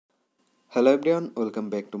Hello everyone, welcome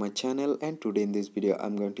back to my channel, and today in this video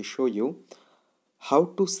I'm going to show you how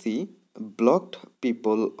to see blocked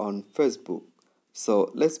people on Facebook. So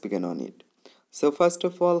let's begin on it. So first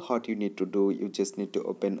of all, what you need to do, you just need to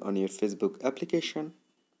open on your Facebook application.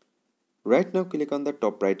 Right now click on the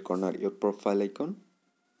top right corner your profile icon.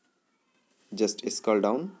 Just scroll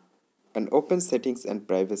down and open settings and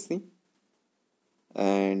privacy,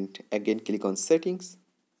 and again click on settings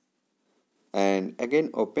and again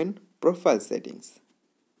open profile settings.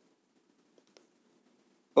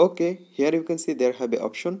 Okay, here you can see there have a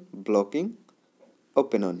option blocking.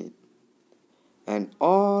 Open on it and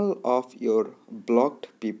all of your blocked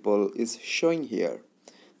people is showing here.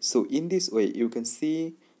 So in this way you can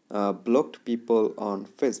see blocked people on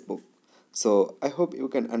Facebook. So I hope you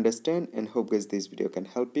can understand and hope guys this video can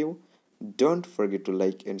help you. Don't forget to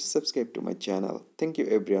like and subscribe to my channel. Thank you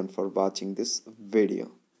everyone for watching this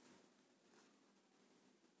video.